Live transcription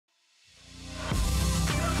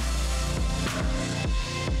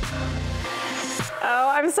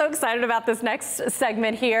so excited about this next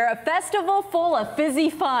segment here. A festival full of fizzy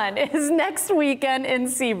fun is next weekend in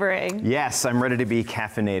Sebring. Yes, I'm ready to be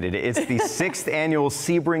caffeinated. It's the 6th annual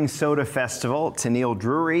Sebring Soda Festival. Tennille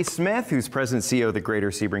Drury-Smith, who's President and CEO of the Greater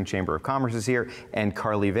Sebring Chamber of Commerce, is here, and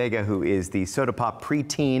Carly Vega, who is the Soda Pop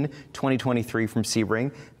Preteen 2023 from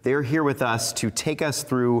Sebring. They're here with us to take us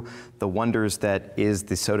through the wonders that is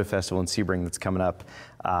the Soda Festival in Sebring that's coming up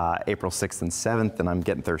April 6th and 7th, and I'm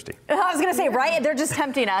getting thirsty. I was going to say, right? They're just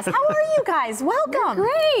tempting us. How are you guys? Welcome.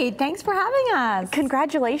 Great. Thanks for having us.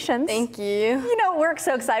 Congratulations. Thank you. You know, we're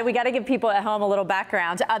so excited. We got to give people at home a little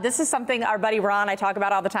background. This is something our buddy Ron, I talk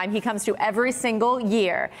about all the time. He comes to every single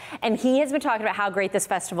year, and he has been talking about how great this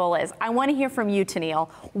festival is. I want to hear from you, Tennille.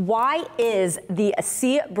 Why is the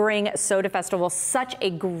Sebring Soda Festival such a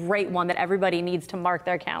great one that everybody needs to mark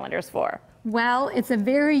their calendars for? Well, it's a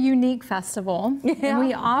very unique festival. And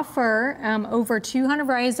we offer over 200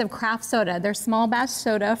 varieties of craft soda. They're small batch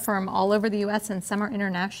soda from all over the U.S. and some are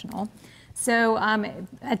international. So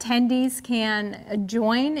attendees can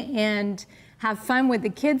join and have fun with the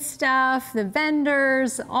kids stuff, the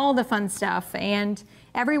vendors, all the fun stuff. And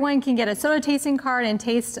everyone can get a soda tasting card and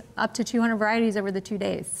taste up to 200 varieties over the 2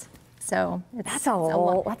 days. So that's a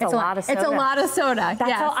lot of soda. It's a lot of soda.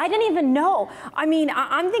 That's all, I didn't even know. I mean,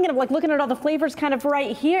 I'm thinking of like looking at all the flavors kind of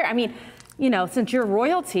right here. I mean, you know, since you're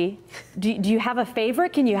royalty, do you have a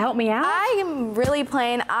favorite? Can you help me out? I am really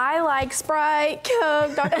plain. I like Sprite,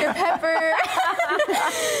 Coke, Dr. Pepper.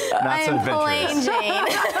 Not so plain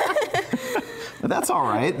Jane. But that's all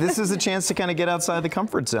right. This is a chance to kind of get outside the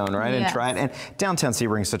comfort zone, right? Yes. And try it. And downtown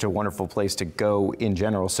Sebring is such a wonderful place to go in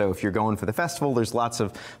general. So if you're going for the festival, there's lots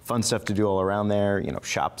of fun stuff to do all around there, you know,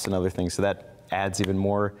 shops and other things. So that adds even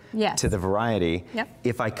more to the variety. Yep.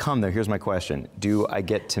 If I come there, here's my question. Do I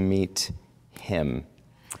get to meet him?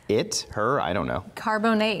 It? Her? I don't know.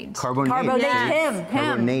 Carbonate. Carbonate. Carbonate. Yes. Him.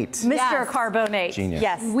 Carbonate. Mr. Yes. Carbonate. Genius.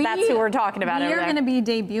 Yes, that's who we're talking about over there. We're going to be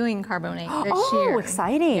debuting Carbonate this year. Oh,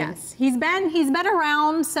 exciting. Yes. He's been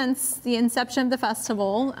around since the inception of the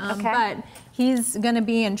festival, but he's going to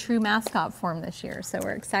be in true mascot form this year, so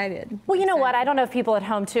we're excited. Well, you know what? I don't know if people at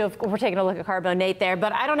home, too, if we're taking a look at Carbonate there,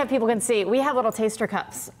 but I don't know if people can see. We have little taster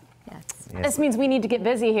cups. Yes. This means we need to get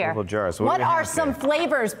busy here. Little jars. What are some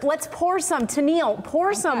flavors? Let's pour some. Tennille,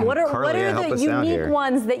 pour some. What are the unique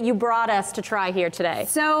ones that you brought us to try here today?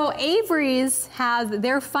 So Avery's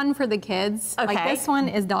they're fun for the kids. Okay. Like this one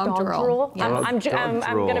is dog drool. Yeah. I'm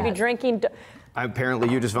going to be drinking. Apparently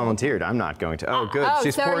you just volunteered. I'm not going to. Oh, good.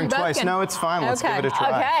 She's so pouring twice. can. No, it's fine. Let's give it a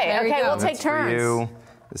try. Okay, we'll take turns. For you.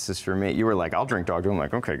 This is for me. You were like, I'll drink dog drool. I'm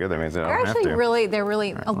like, okay, good. That means I don't have to. They're really,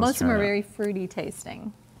 right, most of them are very fruity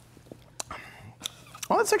tasting.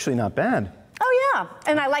 Well, that's actually not bad. Oh, yeah.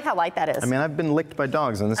 And I like how light that is. I mean, I've been licked by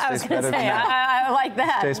dogs, and this tastes better than that. I like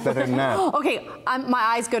that. Tastes better than that. Okay, my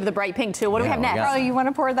eyes go to the bright pink, too. What do we have next? Oh, you want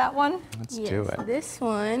to pour that one? Let's do it. This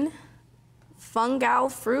one,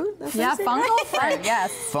 fungal fruit. Yeah, fungal fruit,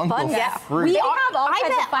 yes. Fungal fruit. We have all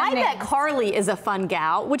kinds of fun names. I bet Carly is a fun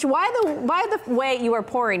gal, which by the way you are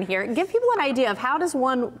pouring here, give people an idea of how does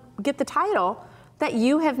one get the title that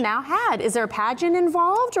you have now had. Is there a pageant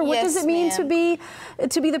involved, or what does it mean to be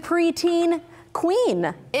the preteen queen?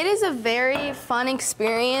 It is a very fun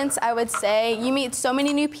experience, I would say. You meet so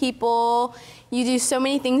many new people. You do so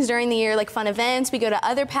many things during the year, like fun events. We go to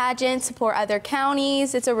other pageants, support other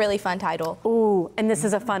counties. It's a really fun title. Ooh, and this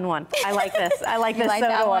is a fun one. I like this. I like this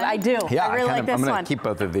soda one. I do. Yeah, I really like this one. I'm gonna keep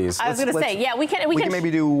both of these. I was gonna say, yeah, we can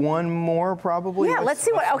maybe do one more, probably. Yeah, let's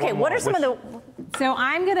see what. Okay, what are some of the? So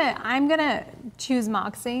I'm gonna choose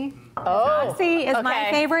Moxie. Oh, Moxie is my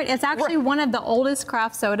favorite. It's actually one of the oldest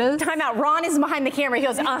craft sodas. Time out. Ron is behind the camera. He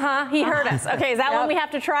goes, he heard us. Okay, is that one we have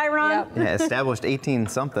to try, Ron? Yep. Yeah, established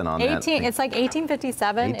 18-something on that. It's like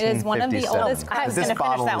 1857. It is one of the oldest I was craft going to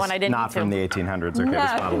finish that one. I didn't. Not from the 1800s. Okay,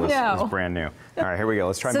 this bottle is brand new. All right, here we go.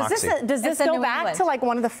 Let's try Moxie. Does this go back to like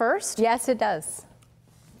one of the first? Yes, it does.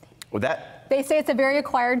 Well, they say it's a very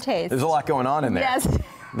acquired taste. There's a lot going on in there. Yes.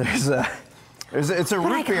 It's a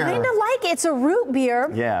root beer. I kind of like it. It's a root beer.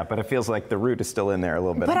 Yeah, but it feels like the root is still in there a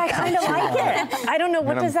little bit. But I kind of like it. I don't know,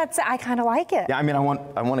 what does that say? I kind of like it. Yeah, I mean, I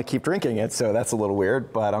want to keep drinking it, so that's a little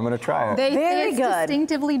weird, but I'm going to try it. Very good.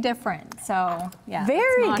 Distinctively different, so yeah.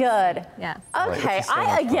 Very good. Yes. Okay,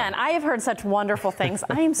 I have heard such wonderful things.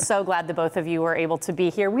 I am so glad that both of you were able to be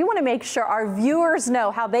here. We want to make sure our viewers know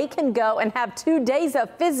how they can go and have 2 days of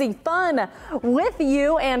fizzy fun with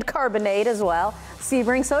you and Carbonate as well.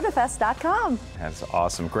 SebringSodaFest.com. That's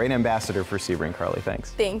awesome. Great ambassador for Sebring, Carly.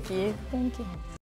 Thanks. Thank you. Thank you.